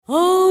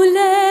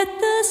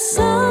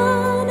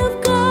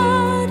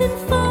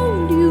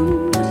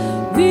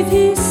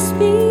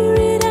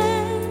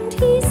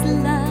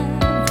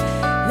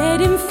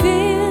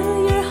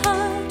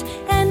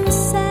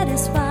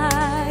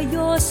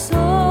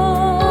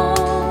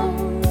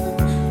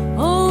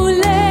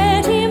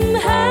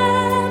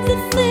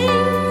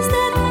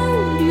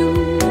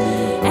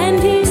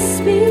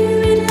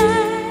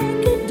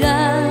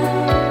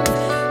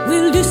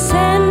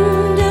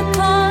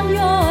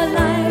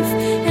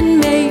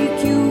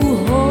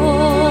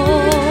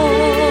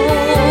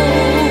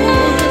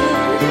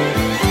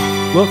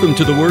Welcome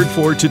to the Word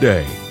for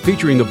Today,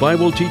 featuring the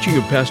Bible teaching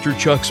of Pastor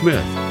Chuck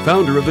Smith,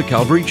 founder of the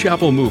Calvary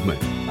Chapel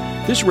Movement.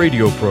 This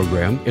radio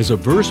program is a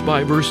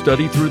verse-by-verse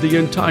study through the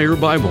entire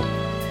Bible.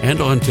 And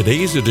on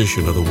today's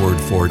edition of the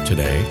Word for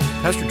Today,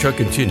 Pastor Chuck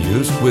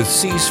continues with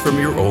Cease from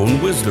Your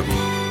Own Wisdom,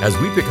 as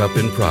we pick up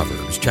in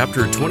Proverbs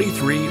chapter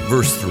 23,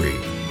 verse 3.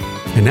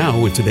 And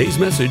now, with today's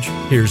message,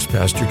 here's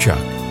Pastor Chuck.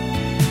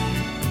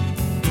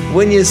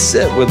 When you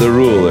sit with a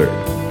ruler,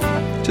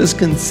 just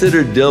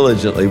consider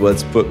diligently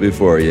what's put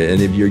before you.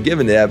 And if you're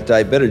given the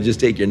appetite, better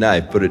just take your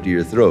knife, put it to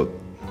your throat.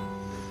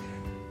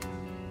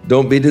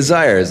 Don't be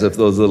desirous of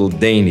those little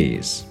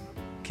dainties.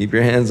 Keep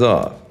your hands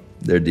off.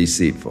 They're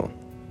deceitful.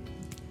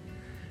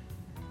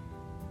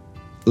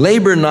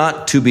 Labor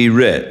not to be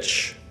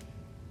rich.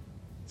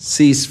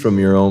 Cease from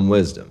your own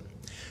wisdom.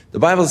 The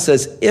Bible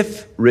says,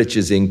 if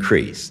riches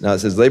increase. Now it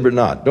says, labor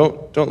not.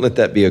 Don't let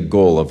that be a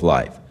goal of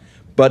life.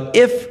 But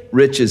if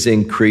riches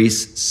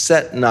increase,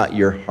 set not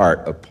your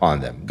heart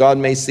upon them. God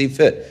may see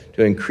fit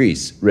to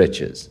increase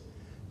riches.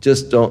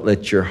 Just don't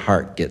let your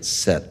heart get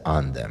set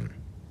on them.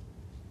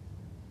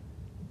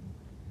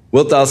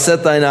 Wilt thou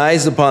set thine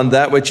eyes upon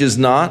that which is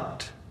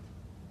not?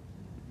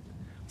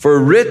 For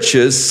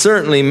riches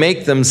certainly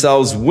make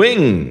themselves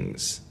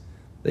wings.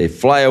 They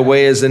fly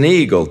away as an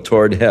eagle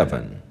toward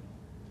heaven.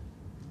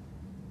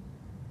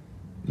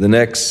 The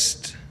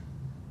next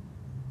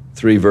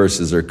 3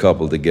 verses are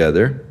coupled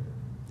together.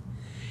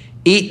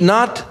 Eat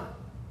not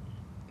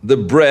the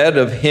bread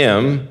of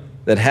him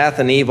that hath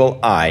an evil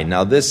eye.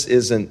 Now, this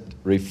isn't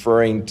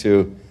referring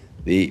to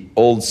the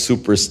old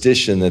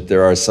superstition that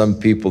there are some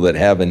people that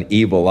have an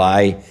evil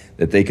eye,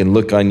 that they can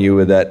look on you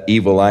with that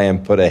evil eye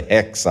and put a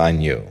hex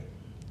on you.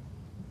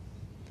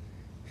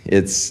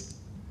 It's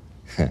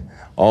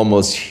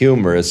almost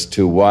humorous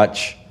to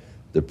watch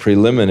the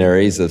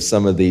preliminaries of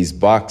some of these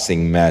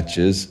boxing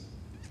matches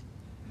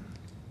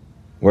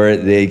where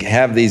they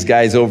have these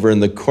guys over in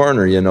the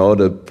corner,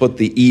 to put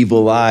the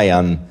evil eye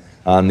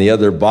on the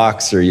other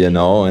boxer,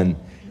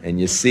 and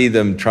you see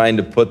them trying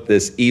to put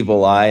this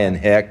evil eye and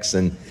hex,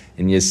 and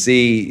you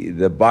see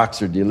the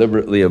boxer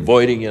deliberately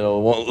avoiding,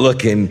 won't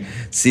look and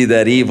see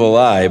that evil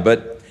eye.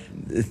 But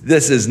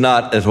this is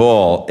not at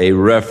all a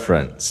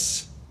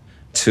reference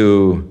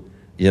to,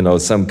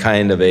 some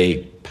kind of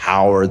a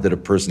power that a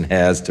person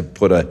has to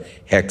put a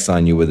hex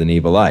on you with an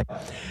evil eye.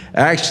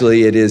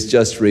 Actually, it is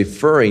just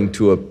referring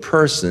to a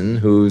person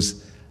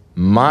whose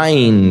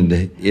mind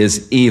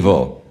is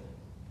evil.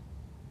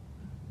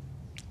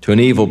 To an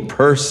evil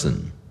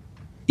person.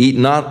 Eat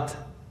not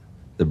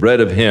the bread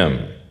of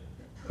him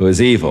who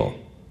is evil.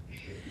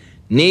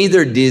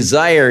 Neither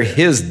desire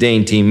his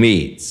dainty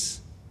meats.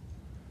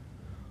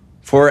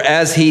 For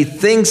as he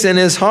thinks in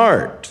his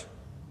heart,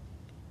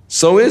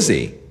 so is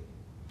he.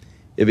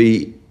 If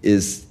he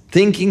is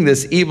thinking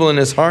this evil in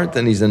his heart,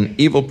 then he's an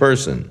evil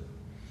person.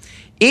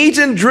 Eat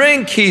and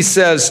drink, he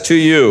says to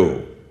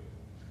you,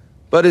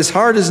 but his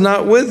heart is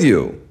not with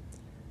you.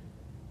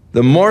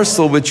 The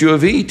morsel which you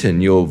have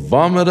eaten, you'll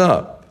vomit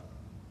up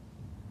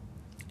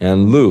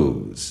and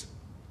lose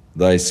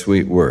thy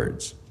sweet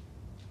words.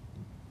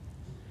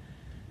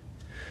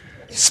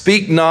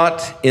 Speak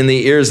not in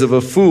the ears of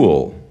a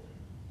fool,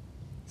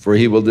 for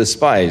he will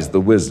despise the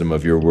wisdom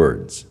of your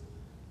words.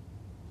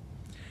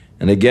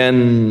 And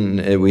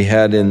again, we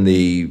had in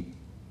the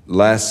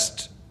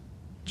last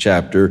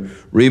chapter,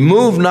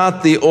 remove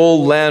not the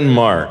old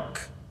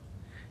landmark,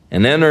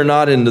 and enter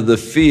not into the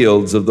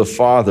fields of the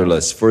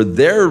fatherless, for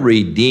their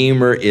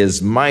Redeemer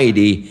is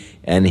mighty,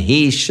 and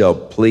he shall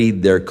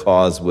plead their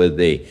cause with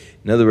thee.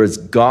 In other words,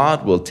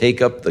 God will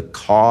take up the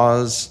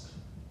cause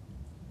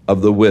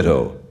of the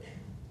widow,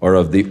 or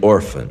of the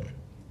orphan,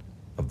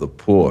 of the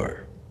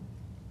poor.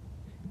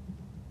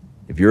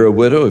 If you're a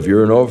widow, if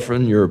you're an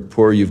orphan, you're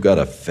poor, you've got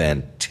a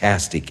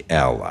fantastic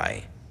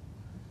ally.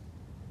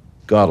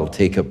 God will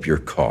take up your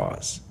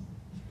cause.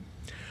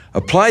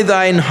 Apply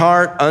thine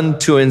heart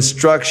unto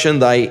instruction,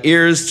 thy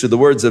ears to the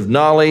words of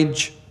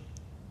knowledge,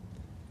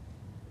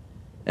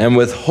 and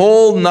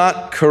withhold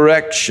not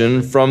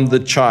correction from the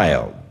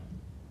child.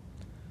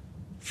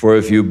 For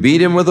if you beat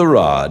him with a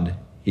rod,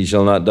 he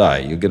shall not die.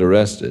 You'll get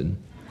arrested.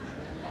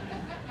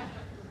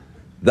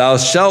 Thou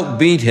shalt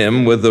beat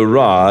him with the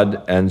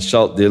rod, and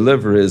shalt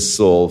deliver his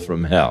soul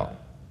from hell.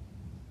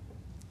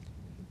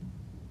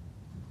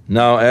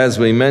 Now, as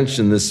we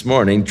mentioned this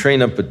morning,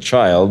 train up a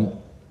child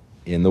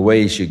in the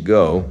way he should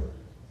go.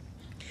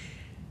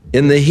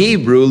 In the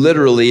Hebrew,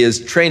 literally, is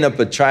train up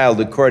a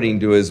child according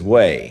to his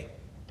way.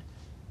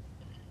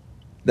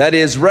 That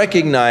is,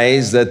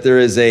 recognize that there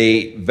is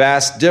a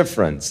vast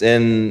difference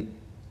in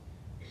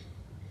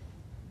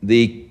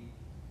the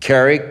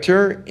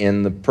character,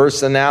 in the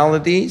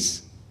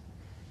personalities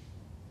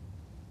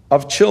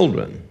of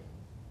children.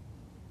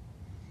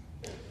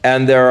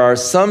 And there are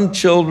some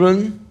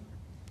children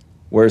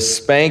where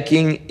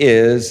spanking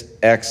is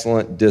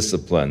excellent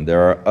discipline.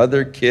 There are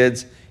other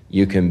kids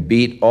you can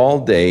beat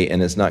all day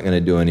and it's not going to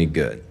do any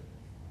good.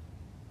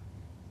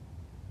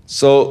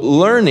 So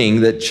learning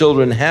that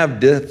children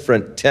have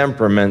different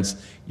temperaments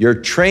Your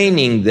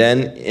training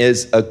then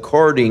is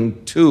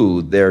according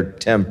to their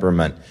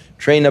temperament.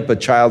 Train up a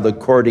child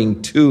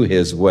according to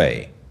his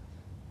way.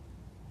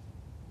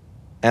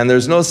 And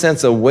there's no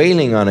sense of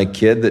wailing on a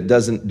kid that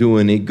doesn't do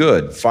any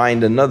good.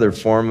 Find another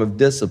form of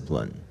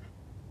discipline.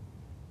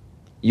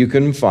 You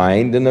can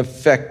find an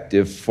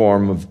effective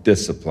form of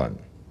discipline.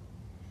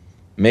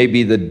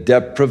 Maybe the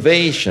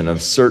deprivation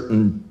of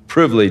certain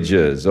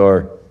privileges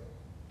or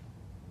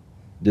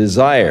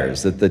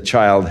desires that the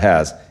child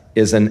has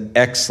is an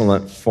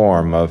excellent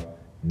form of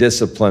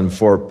discipline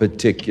for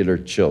particular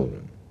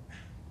children.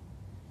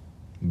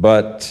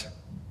 But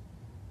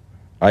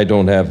I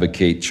don't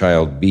advocate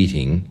child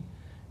beating,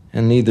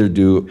 and neither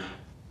do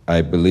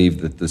I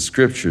believe that the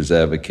Scriptures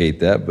advocate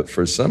that, but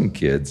for some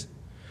kids,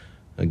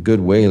 a good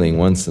wailing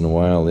once in a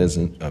while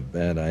isn't a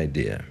bad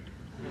idea.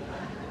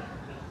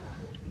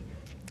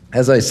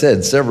 As I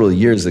said several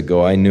years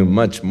ago, I knew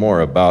much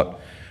more about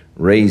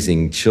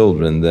raising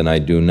children than I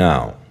do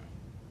now.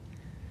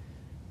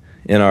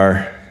 In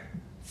our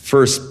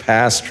first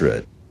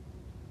pastorate,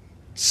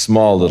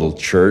 small little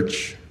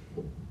church,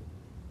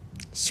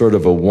 sort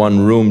of a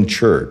one-room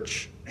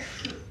church,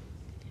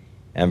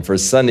 and for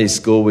Sunday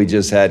school, we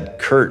just had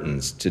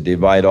curtains to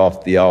divide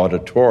off the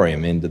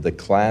auditorium into the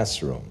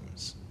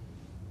classrooms.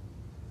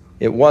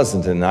 It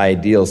wasn't an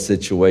ideal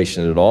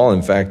situation at all.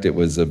 In fact, it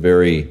was a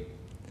very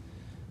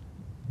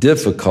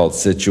difficult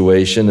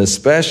situation,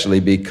 especially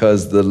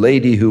because the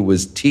lady who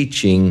was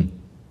teaching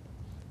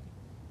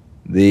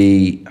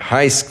the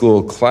high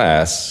school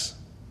class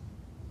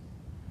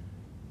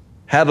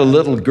had a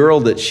little girl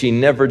that she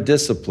never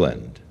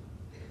disciplined.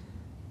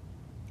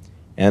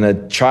 And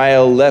a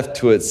child left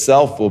to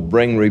itself will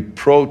bring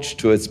reproach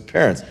to its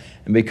parents.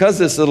 And because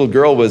this little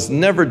girl was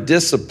never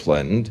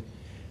disciplined,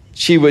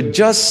 she would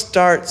just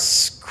start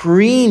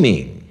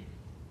screaming.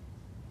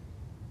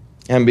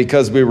 And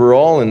because we were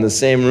all in the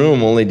same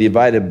room, only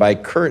divided by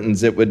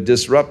curtains, it would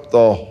disrupt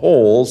the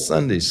whole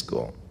Sunday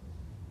school.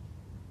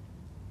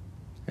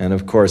 And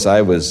of course,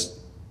 I was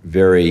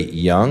very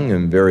young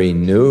and very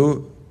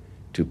new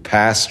to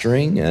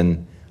pastoring,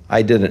 and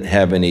I didn't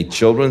have any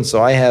children,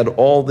 so I had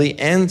all the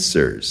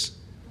answers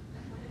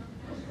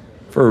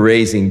for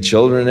raising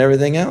children and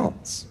everything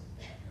else.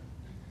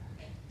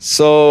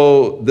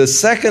 So the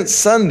second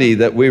Sunday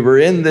that we were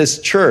in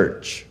this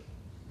church,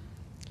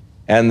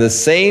 and the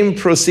same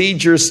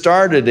procedure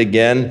started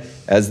again,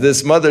 as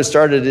this mother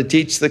started to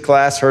teach the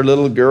class, her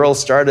little girl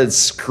started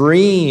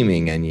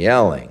screaming and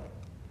yelling.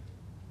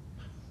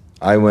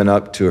 I went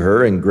up to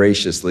her and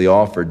graciously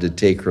offered to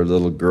take her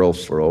little girl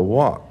for a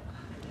walk.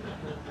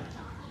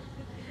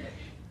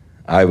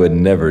 I would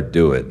never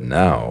do it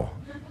now.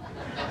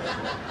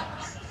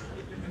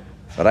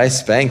 But I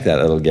spanked that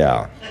little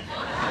gal.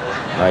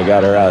 I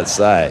got her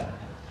outside.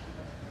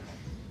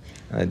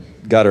 I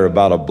got her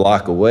about a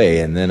block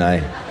away, and then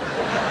I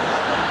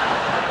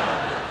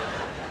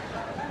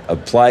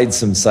applied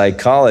some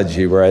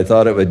psychology where I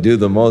thought it would do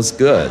the most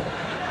good.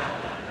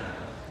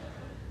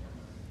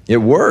 It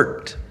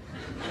worked.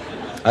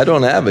 I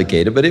don't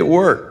advocate it, but it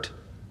worked.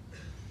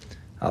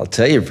 I'll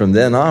tell you, from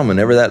then on,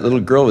 whenever that little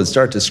girl would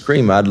start to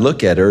scream, I'd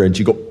look at her and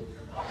she'd go,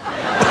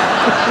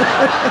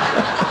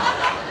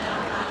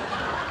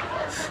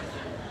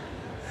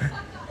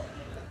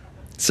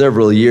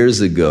 Several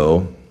years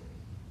ago,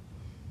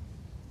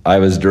 I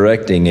was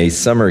directing a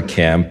summer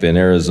camp in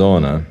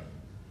Arizona,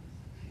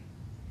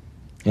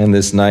 and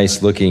this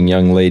nice-looking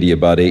young lady,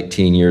 about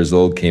 18 years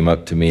old, came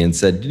up to me and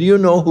said, "Do you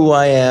know who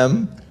I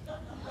am?"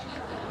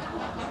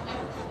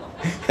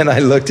 And I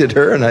looked at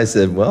her and I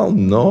said, "Well,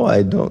 no,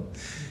 I don't."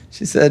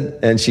 She said,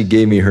 and she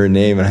gave me her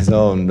name, and I said,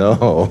 "Oh,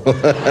 no."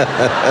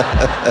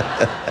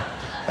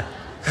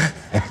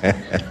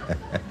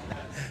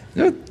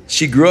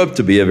 She grew up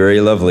to be a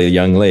very lovely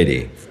young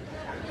lady.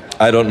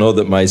 I don't know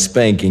that my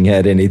spanking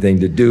had anything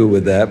to do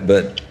with that,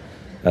 but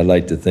I'd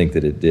like to think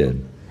that it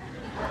did.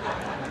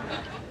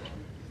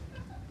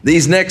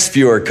 These next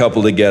few are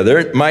coupled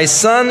together. "My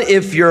son,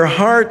 if your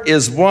heart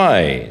is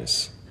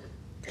wise,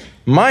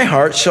 my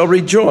heart shall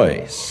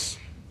rejoice.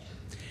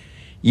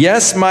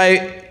 Yes,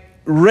 my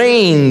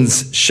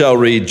reins shall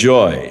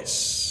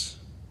rejoice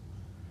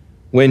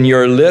when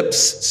your lips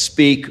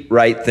speak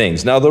right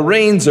things." Now, the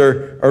reins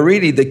are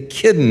really the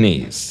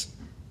kidneys.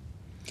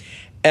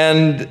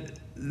 And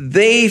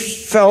they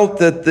felt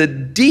that the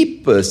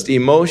deepest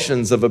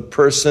emotions of a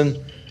person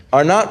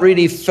are not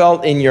really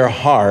felt in your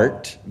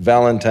heart,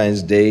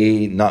 Valentine's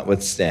Day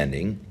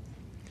notwithstanding,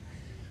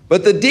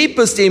 but the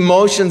deepest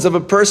emotions of a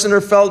person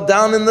are felt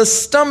down in the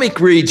stomach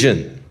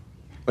region.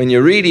 When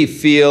you really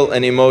feel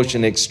an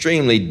emotion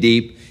extremely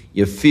deep,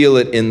 you feel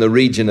it in the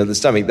region of the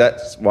stomach.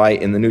 That's why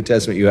in the New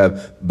Testament you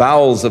have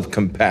bowels of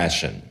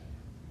compassion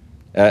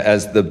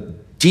as the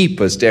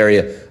deepest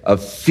area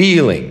of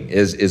feeling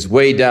is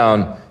way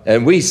down.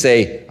 And we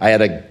say, I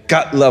had a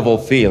gut level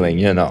feeling,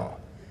 you know.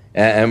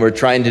 And we're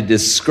trying to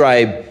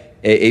describe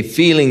a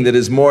feeling that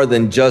is more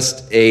than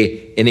just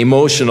an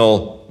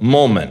emotional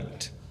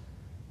moment,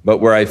 but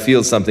where I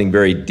feel something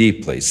very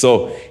deeply.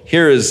 So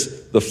here is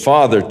the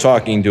father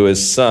talking to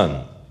his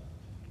son.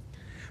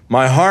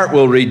 My heart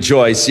will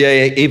rejoice,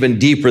 yea, even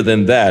deeper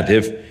than that,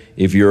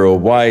 if you're a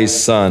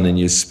wise son and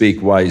you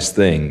speak wise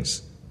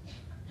things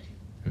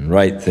and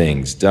right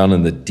things. Down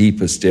in the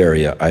deepest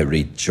area, I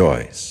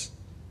rejoice.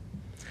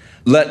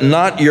 Let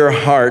not your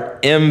heart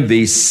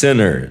envy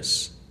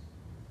sinners,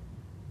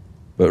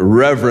 but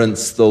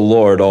reverence the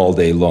Lord all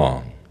day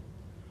long.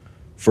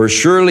 For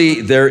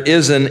surely there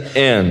is an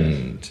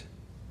end,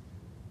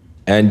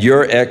 and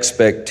your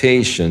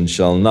expectation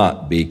shall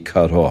not be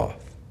cut off.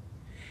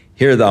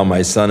 Hear thou,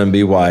 my son, and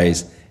be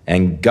wise,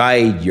 and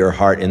guide your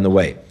heart in the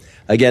way.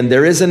 Again,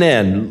 there is an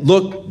end.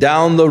 Look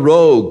down the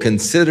road.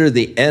 Consider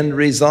the end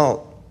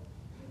result.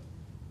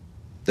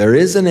 There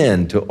is an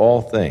end to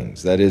all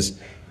things, that is,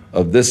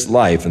 of this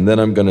life, and then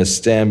I'm going to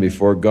stand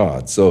before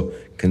God. So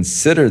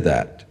consider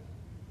that.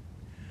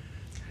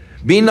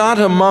 Be not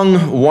among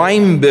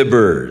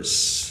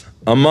winebibbers,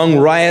 among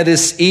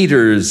riotous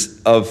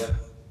eaters of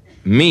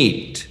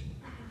meat,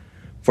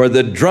 for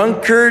the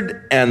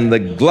drunkard and the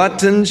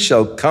glutton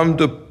shall come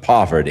to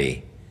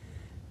poverty,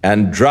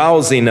 and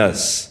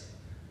drowsiness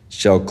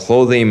shall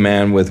clothe a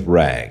man with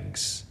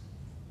rags.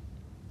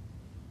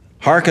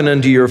 Hearken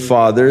unto your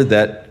father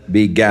that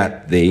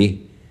begat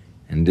thee,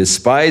 and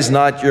despise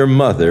not your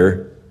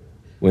mother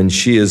when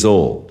she is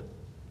old.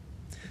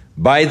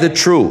 Buy the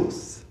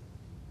truth,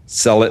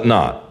 sell it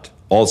not,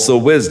 also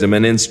wisdom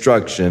and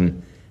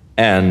instruction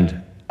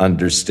and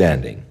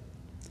understanding.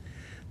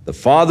 The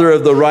father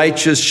of the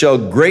righteous shall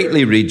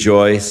greatly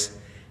rejoice,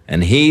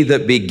 and he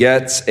that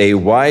begets a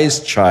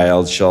wise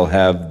child shall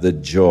have the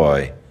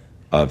joy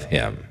of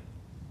him.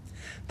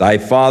 Thy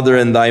father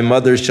and thy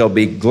mother shall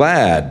be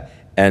glad,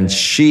 and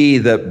she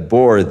that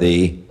bore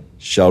thee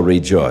shall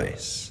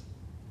rejoice.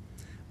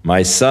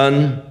 My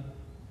son,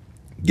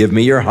 give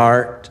me your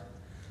heart.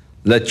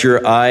 Let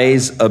your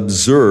eyes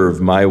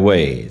observe my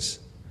ways.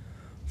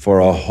 For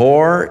a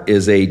whore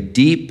is a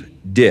deep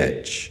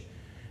ditch,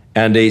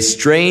 and a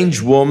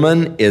strange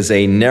woman is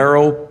a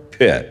narrow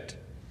pit.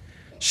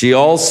 She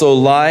also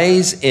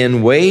lies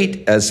in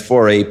wait as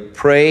for a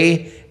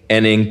prey,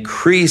 and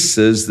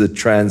increases the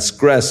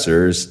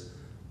transgressors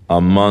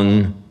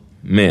among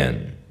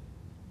men.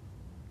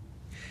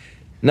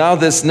 Now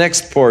this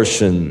next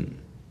portion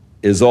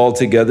is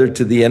altogether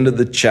to the end of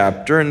the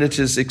chapter, and it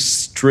is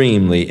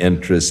extremely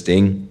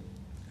interesting.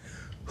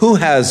 Who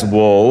has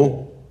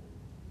woe?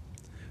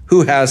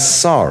 Who has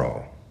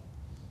sorrow?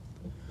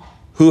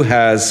 Who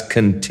has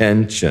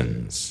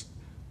contentions?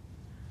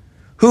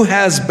 Who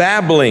has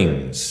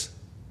babblings?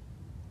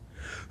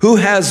 Who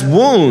has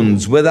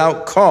wounds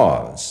without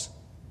cause?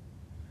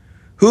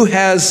 Who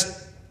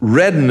has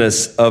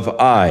redness of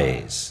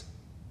eyes?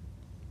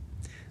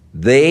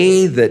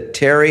 They that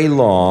tarry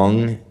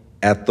long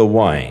at the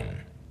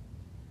wine,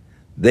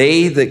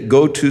 they that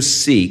go to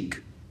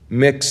seek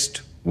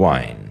mixed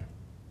wine.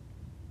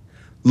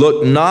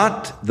 Look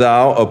not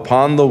thou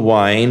upon the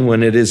wine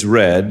when it is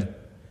red,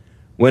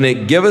 when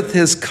it giveth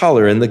his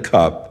color in the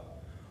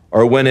cup,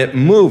 or when it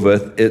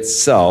moveth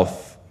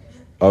itself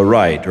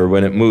aright, or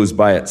when it moves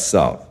by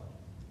itself.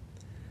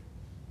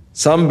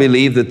 Some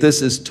believe that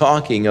this is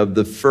talking of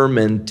the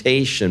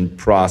fermentation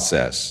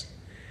process.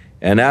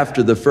 And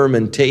after the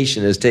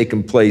fermentation has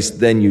taken place,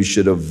 then you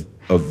should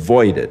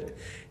avoid it.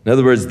 In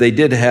other words, they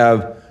did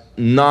have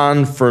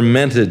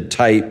non-fermented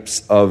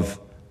types of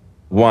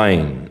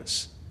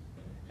wines.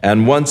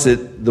 And once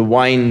the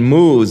wine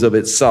moves of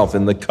itself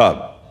in the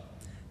cup,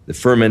 the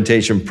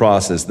fermentation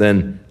process,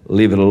 then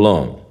leave it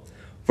alone.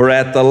 For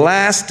at the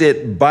last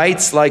it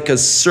bites like a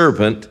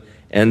serpent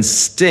and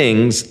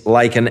stings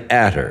like an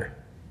adder.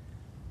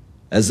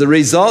 As a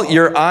result,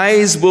 your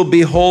eyes will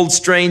behold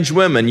strange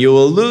women. You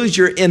will lose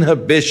your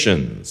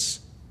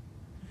inhibitions.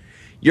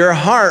 Your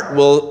heart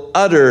will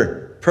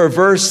utter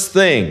perverse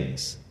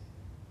things.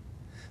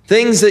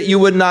 Things that you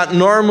would not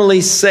normally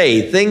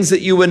say, things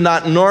that you would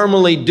not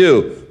normally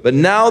do. But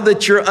now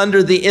that you're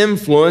under the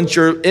influence,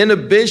 your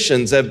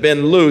inhibitions have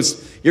been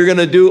loosed, you're going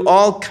to do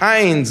all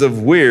kinds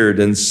of weird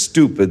and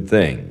stupid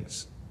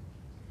things.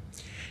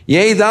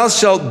 Yea, thou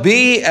shalt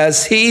be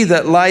as he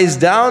that lies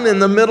down in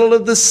the middle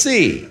of the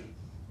sea,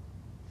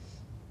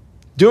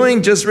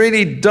 doing just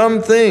really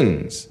dumb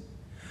things.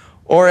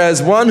 Or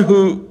as one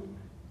who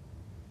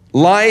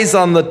lies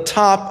on the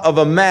top of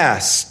a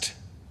mast.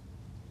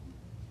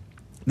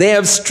 They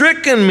have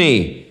stricken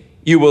me,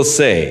 you will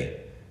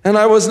say, and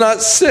I was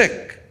not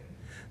sick.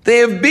 They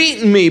have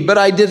beaten me, but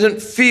I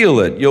didn't feel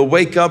it. You'll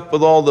wake up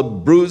with all the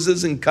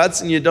bruises and cuts,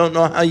 and you don't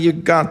know how you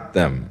got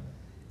them.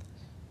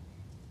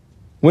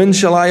 When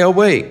shall I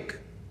awake?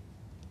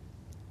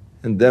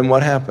 And then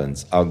what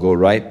happens? I'll go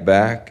right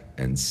back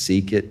and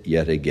seek it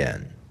yet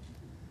again.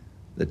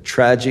 The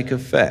tragic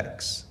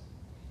effects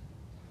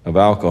of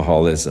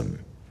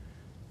alcoholism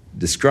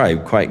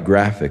described quite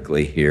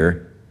graphically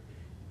here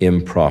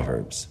in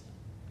Proverbs.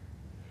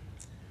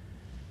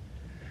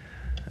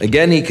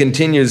 Again, he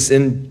continues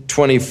in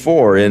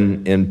 24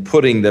 in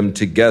putting them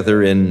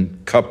together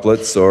in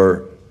couplets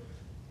or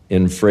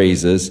in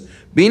phrases.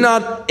 Be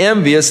not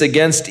envious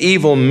against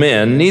evil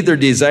men, neither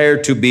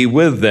desire to be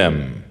with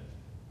them.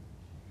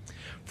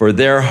 For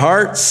their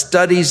heart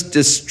studies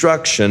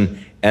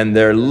destruction, and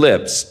their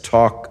lips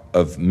talk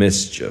of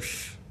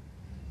mischief.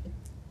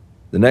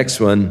 The next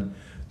one,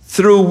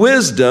 through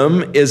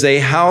wisdom is a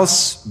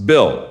house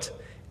built,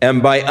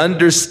 and by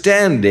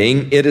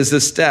understanding it is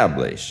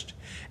established.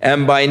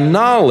 And by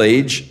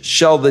knowledge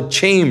shall the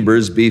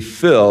chambers be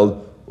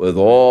filled with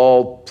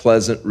all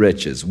pleasant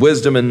riches.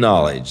 Wisdom and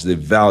knowledge, the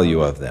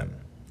value of them.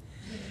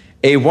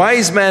 A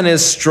wise man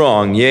is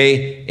strong,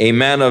 yea, a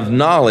man of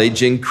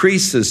knowledge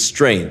increases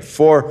strength.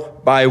 For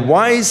by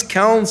wise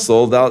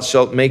counsel thou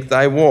shalt make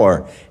thy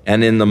war,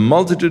 and in the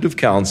multitude of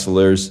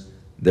counselors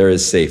there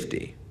is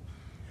safety.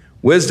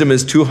 Wisdom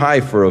is too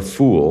high for a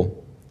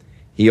fool.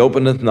 He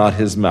openeth not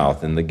his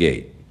mouth in the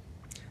gate.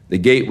 The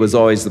gate was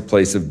always the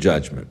place of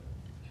judgment.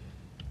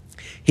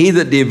 He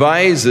that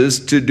devises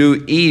to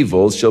do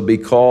evil shall be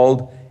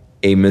called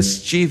a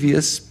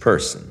mischievous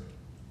person.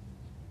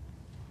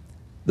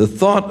 The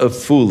thought of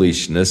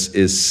foolishness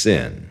is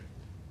sin,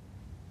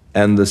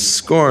 and the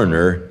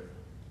scorner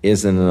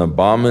is an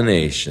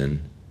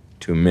abomination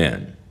to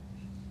men.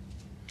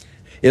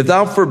 If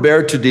thou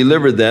forbear to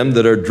deliver them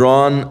that are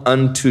drawn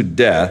unto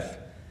death,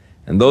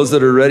 and those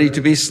that are ready to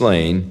be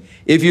slain,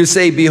 if you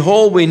say,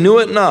 behold, we knew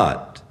it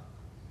not.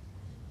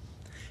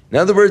 In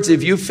other words,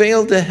 if you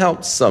fail to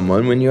help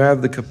someone when you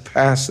have the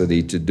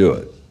capacity to do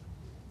it,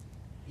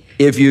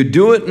 if you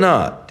do it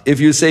not, if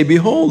you say,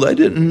 behold, I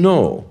didn't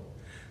know,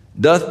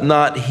 doth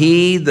not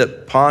he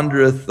that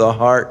pondereth the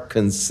heart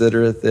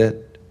considereth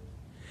it?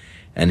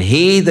 And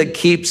he that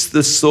keeps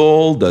the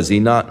soul, does he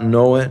not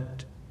know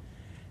it?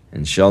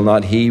 And shall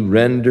not he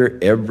render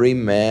every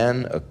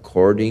man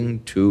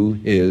according to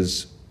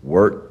his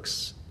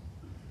works?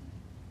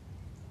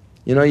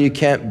 You know, you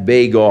can't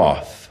beg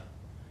off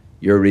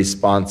your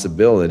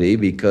responsibility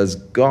because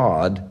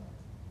God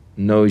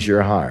knows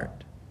your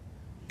heart.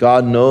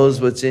 God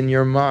knows what's in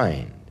your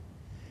mind.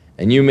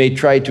 And you may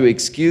try to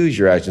excuse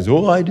your actions.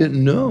 Oh, I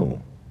didn't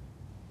know.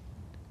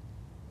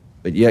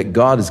 But yet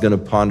God is going to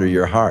ponder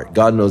your heart.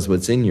 God knows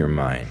what's in your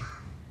mind.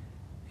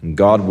 And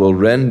God will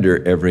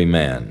render every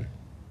man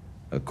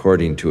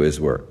according to his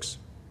works.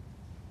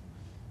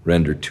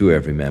 Render to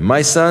every man.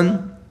 My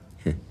son,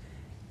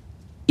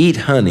 eat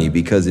honey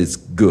because it's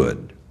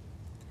good,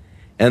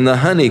 and the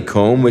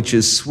honeycomb which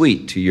is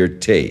sweet to your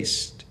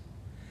taste.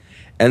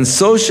 And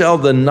so shall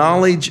the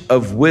knowledge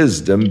of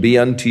wisdom be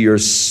unto your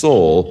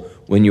soul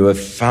when you have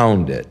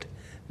found it.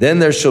 Then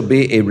there shall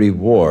be a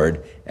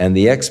reward, and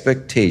the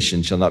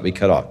expectation shall not be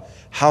cut off.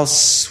 How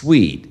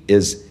sweet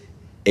is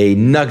a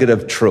nugget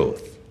of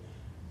truth.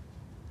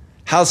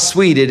 How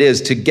sweet it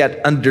is to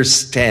get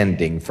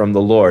understanding from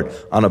the Lord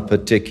on a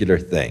particular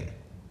thing.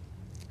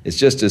 It's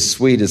just as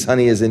sweet as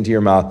honey is into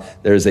your mouth.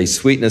 There's a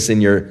sweetness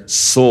in your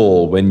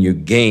soul when you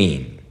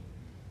gain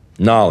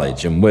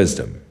knowledge and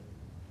wisdom.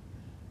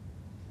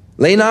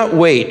 Lay not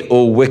wait,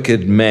 O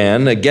wicked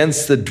man,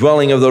 against the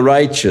dwelling of the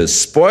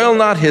righteous. Spoil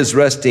not his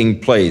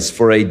resting place,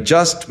 for a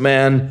just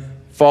man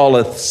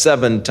falleth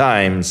 7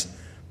 times,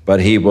 but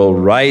he will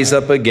rise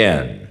up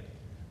again.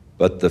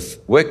 But the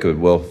wicked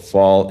will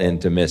fall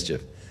into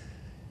mischief.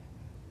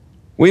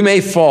 We may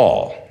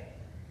fall,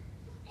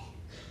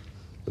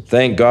 but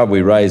thank God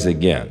we rise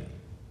again.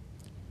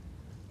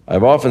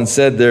 I've often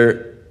said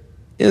there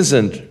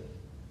isn't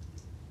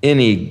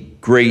any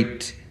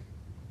great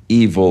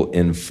evil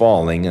in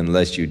falling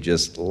unless you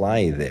just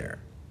lie there.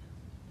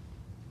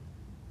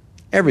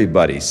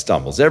 Everybody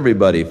stumbles.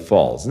 Everybody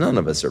falls. None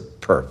of us are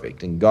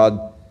perfect, and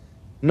God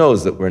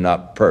knows that we're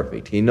not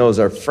perfect. He knows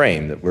our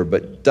frame, that we're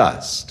but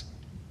dust.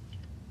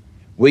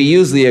 We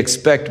usually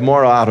expect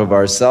more out of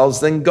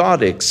ourselves than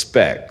God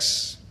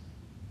expects.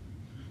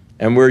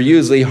 And we're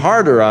usually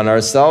harder on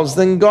ourselves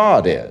than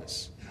God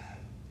is.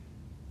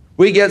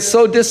 We get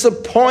so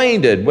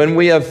disappointed when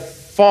we have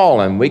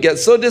fallen. We get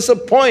so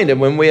disappointed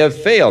when we have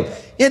failed.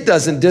 It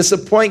doesn't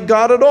disappoint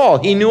God at all.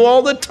 He knew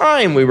all the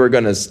time we were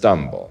going to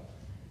stumble.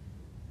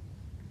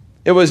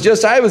 It was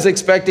just I was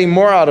expecting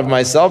more out of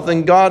myself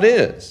than God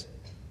is.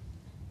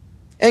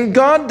 And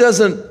God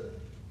doesn't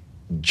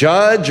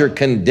judge or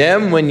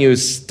condemn when you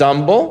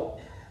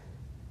stumble.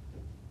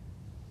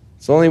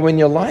 It's only when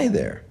you lie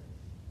there.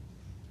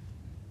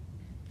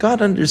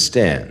 God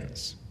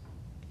understands.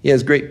 He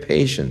has great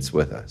patience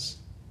with us.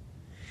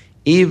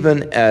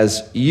 Even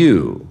as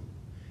you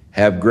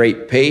have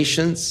great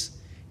patience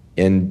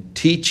in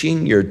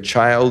teaching your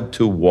child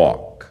to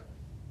walk.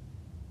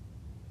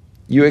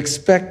 You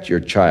expect your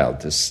child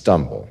to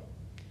stumble.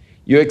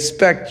 You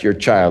expect your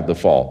child to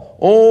fall.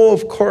 Oh,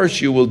 of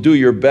course you will do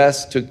your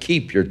best to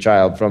keep your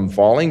child from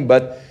falling,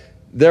 but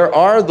there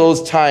are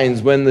those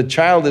times when the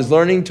child is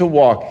learning to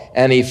walk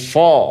and he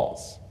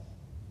falls.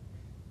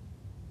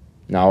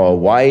 Now, a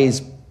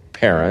wise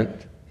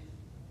parent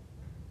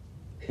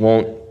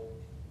won't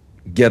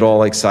get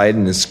all excited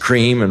and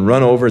scream and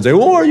run over and say,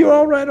 oh, are you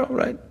all right, all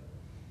right?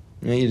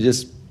 You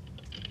just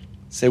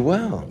say,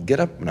 well, get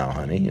up now,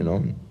 honey,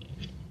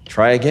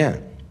 try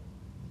again.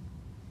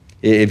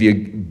 If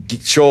you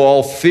show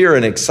all fear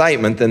and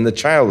excitement, then the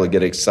child will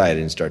get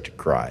excited and start to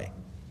cry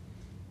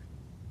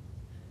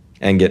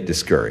and get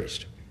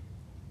discouraged.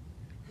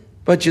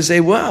 But you say,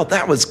 well,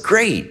 that was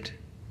great.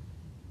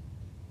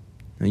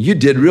 You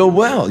did real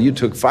well. You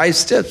took 5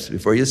 steps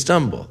before you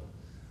stumbled.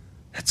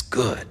 That's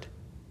good.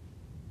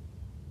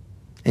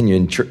 And you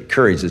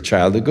encourage the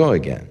child to go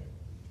again.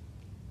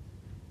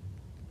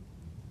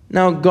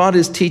 Now, God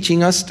is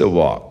teaching us to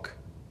walk.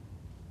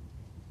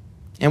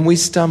 And we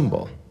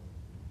stumble.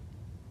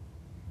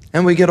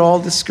 And we get all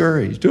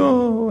discouraged.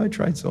 Oh, I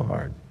tried so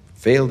hard.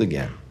 Failed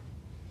again.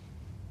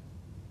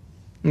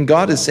 And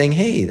God is saying,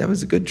 hey, that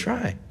was a good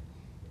try.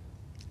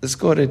 Let's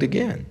go at it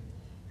again.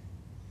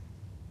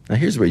 Now,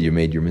 here's where you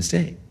made your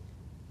mistake.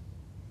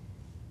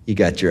 You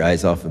got your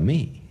eyes off of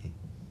me.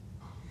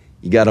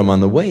 You got them on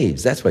the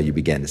waves. That's why you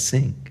began to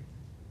sink.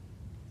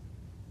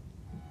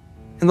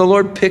 And the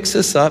Lord picks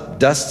us up,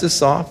 dusts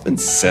us off, and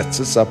sets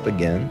us up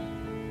again.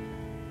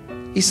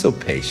 He's so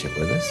patient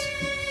with us.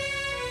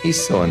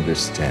 He's so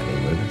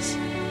understanding with us.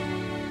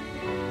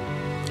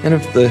 And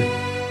if the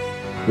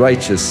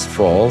righteous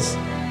falls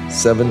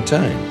 7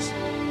 times,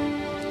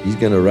 he's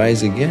going to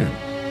rise again.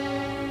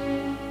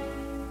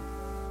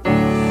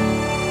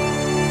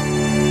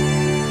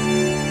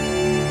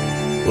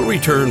 We'll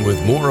return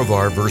with more of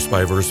our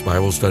verse-by-verse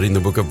Bible study in the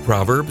book of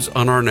Proverbs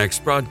on our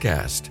next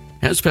broadcast,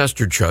 as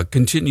Pastor Chuck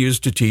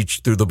continues to teach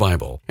through the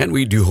Bible, and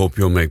we do hope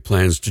you'll make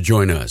plans to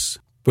join us.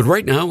 But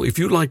right now, if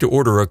you'd like to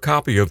order a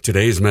copy of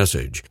today's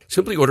message,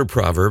 simply order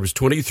Proverbs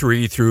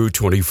 23 through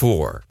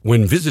 24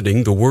 when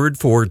visiting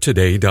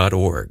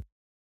thewordfortoday.org.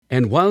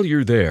 And while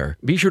you're there,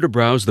 be sure to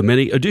browse the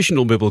many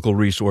additional biblical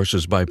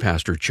resources by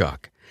Pastor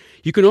Chuck.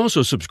 You can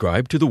also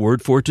subscribe to the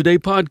Word for Today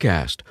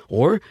podcast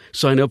or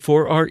sign up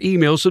for our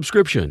email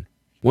subscription.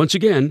 Once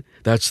again,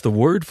 that's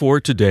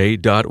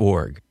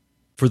thewordfortoday.org.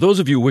 For those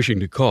of you wishing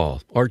to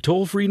call, our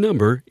toll-free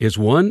number is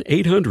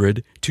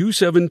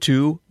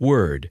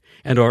 1-800-272-WORD,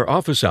 and our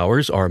office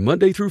hours are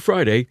Monday through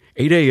Friday,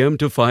 8 a.m.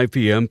 to 5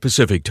 p.m.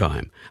 Pacific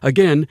Time.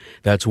 Again,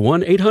 that's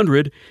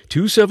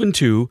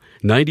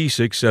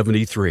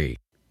 1-800-272-9673.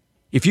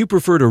 If you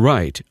prefer to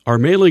write, our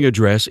mailing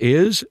address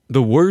is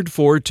The Word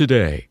for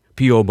Today,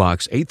 P.O.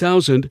 Box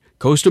 8000,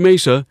 Costa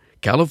Mesa,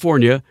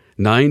 California,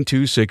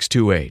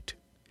 92628.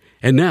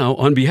 And now,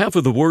 on behalf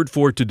of the Word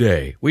for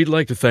Today, we'd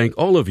like to thank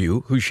all of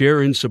you who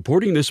share in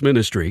supporting this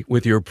ministry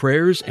with your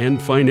prayers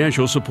and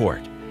financial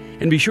support.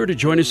 And be sure to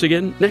join us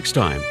again next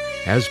time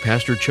as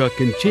Pastor Chuck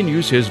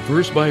continues his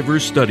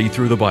verse-by-verse study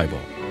through the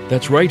Bible.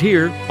 That's right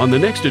here on the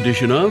next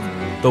edition of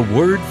The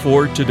Word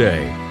for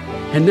Today.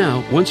 And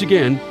now, once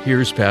again,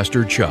 here's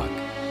Pastor Chuck.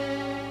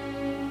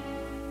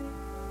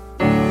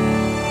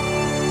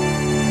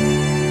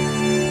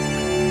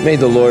 May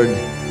the Lord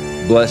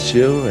bless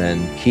you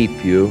and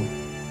keep you.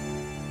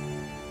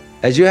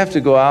 As you have to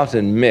go out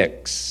and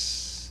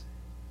mix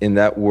in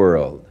that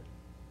world,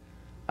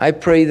 I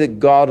pray that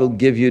God will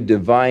give you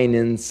divine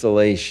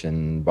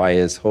insulation by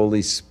His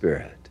Holy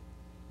Spirit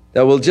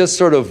that will just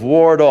sort of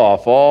ward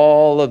off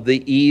all of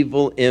the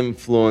evil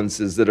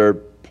influences that are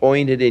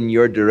pointed in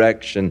your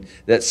direction,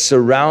 that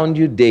surround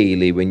you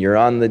daily when you're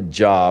on the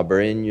job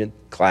or in your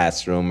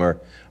classroom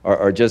or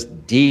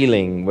just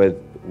dealing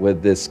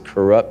with this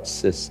corrupt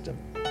system.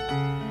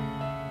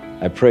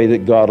 I pray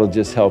that God will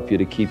just help you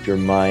to keep your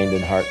mind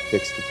and heart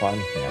fixed upon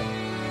Him.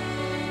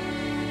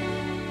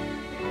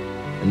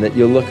 And that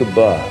you'll look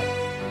above,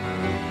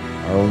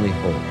 our only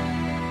hope,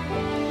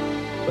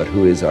 but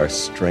who is our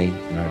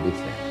strength and our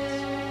defense.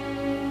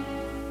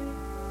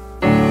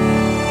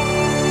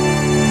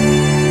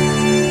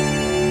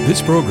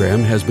 This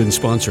program has been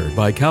sponsored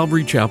by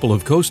Calvary Chapel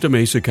of Costa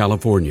Mesa,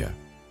 California.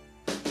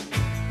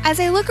 As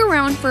I look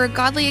around for a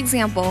godly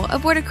example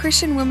of what a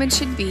Christian woman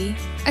should be,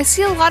 I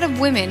see a lot of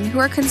women who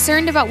are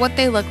concerned about what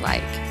they look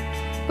like.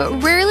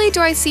 But rarely do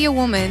I see a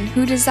woman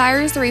who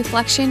desires the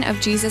reflection of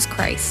Jesus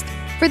Christ.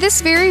 For this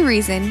very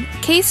reason,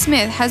 Kay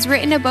Smith has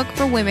written a book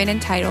for women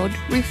entitled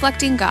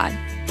Reflecting God.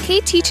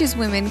 Kay teaches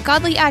women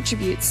godly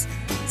attributes,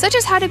 such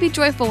as how to be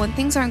joyful when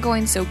things aren't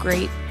going so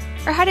great,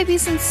 or how to be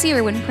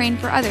sincere when praying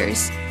for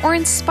others, or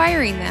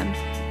inspiring them,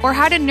 or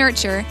how to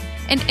nurture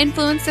and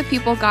influence the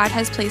people God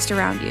has placed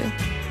around you.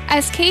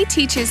 As Kay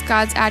teaches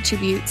God's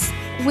attributes,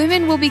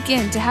 women will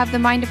begin to have the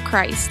mind of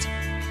Christ.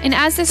 And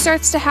as this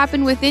starts to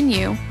happen within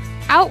you,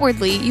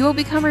 outwardly you will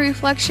become a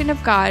reflection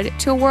of God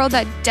to a world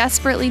that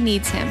desperately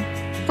needs Him.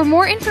 For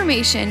more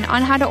information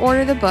on how to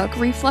order the book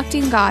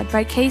Reflecting God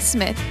by Kay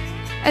Smith,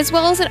 as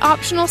well as an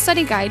optional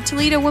study guide to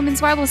lead a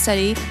women's Bible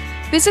study,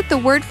 visit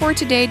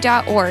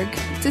thewordfortoday.org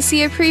to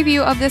see a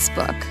preview of this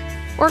book,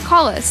 or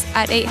call us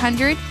at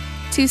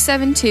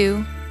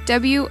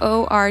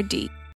 800-272-WORD.